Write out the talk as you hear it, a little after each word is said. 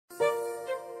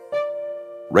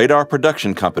Radar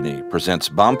Production Company presents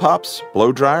Bomb Pops,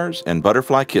 Blow Dryers, and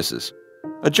Butterfly Kisses.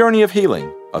 A journey of healing,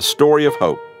 a story of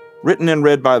hope. Written and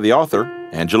read by the author,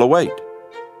 Angelia Waite.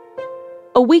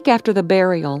 A week after the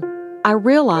burial, I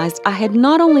realized I had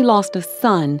not only lost a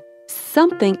son,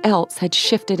 something else had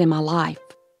shifted in my life.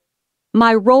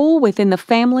 My role within the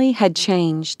family had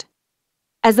changed.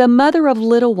 As a mother of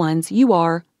little ones, you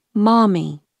are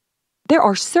mommy. There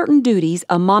are certain duties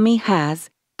a mommy has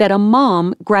that a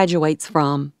mom graduates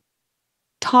from.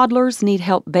 Toddlers need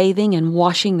help bathing and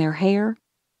washing their hair.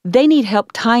 They need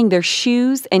help tying their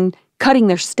shoes and cutting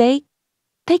their steak.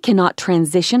 They cannot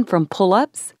transition from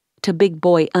pull-ups to big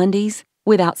boy undies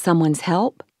without someone's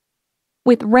help.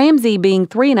 With Ramsey being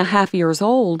 3.5 years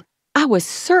old, I was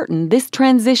certain this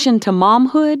transition to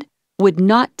momhood would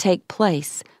not take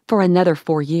place for another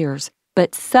 4 years.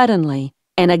 But suddenly,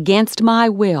 and against my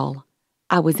will,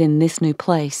 I was in this new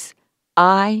place.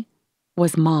 I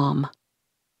was mom.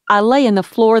 I lay on the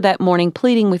floor that morning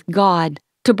pleading with God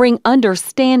to bring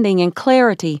understanding and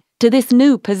clarity to this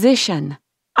new position.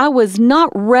 I was not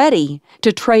ready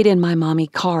to trade in my mommy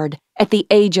card at the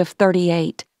age of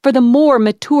 38 for the more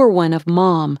mature one of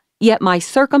mom, yet my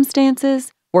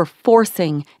circumstances were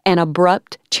forcing an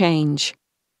abrupt change.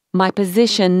 My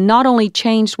position not only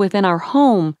changed within our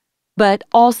home, but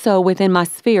also within my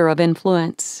sphere of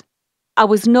influence. I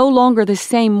was no longer the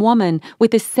same woman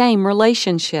with the same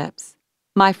relationships.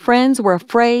 My friends were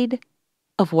afraid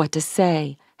of what to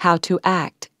say, how to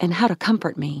act, and how to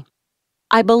comfort me.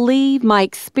 I believe my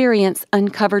experience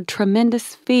uncovered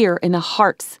tremendous fear in the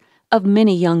hearts of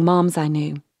many young moms I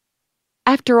knew.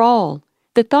 After all,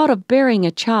 the thought of burying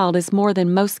a child is more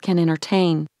than most can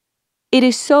entertain. It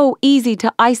is so easy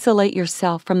to isolate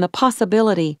yourself from the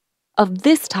possibility of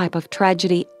this type of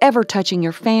tragedy ever touching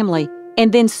your family,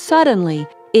 and then suddenly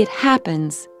it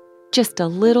happens just a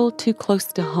little too close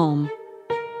to home.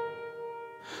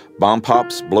 Bomb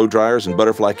Pops, Blow Dryers, and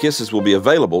Butterfly Kisses will be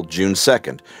available June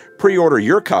 2nd. Pre-order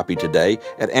your copy today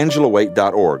at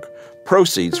angeliawaite.org.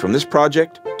 Proceeds from this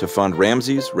project to fund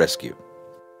Ramsey's rescue.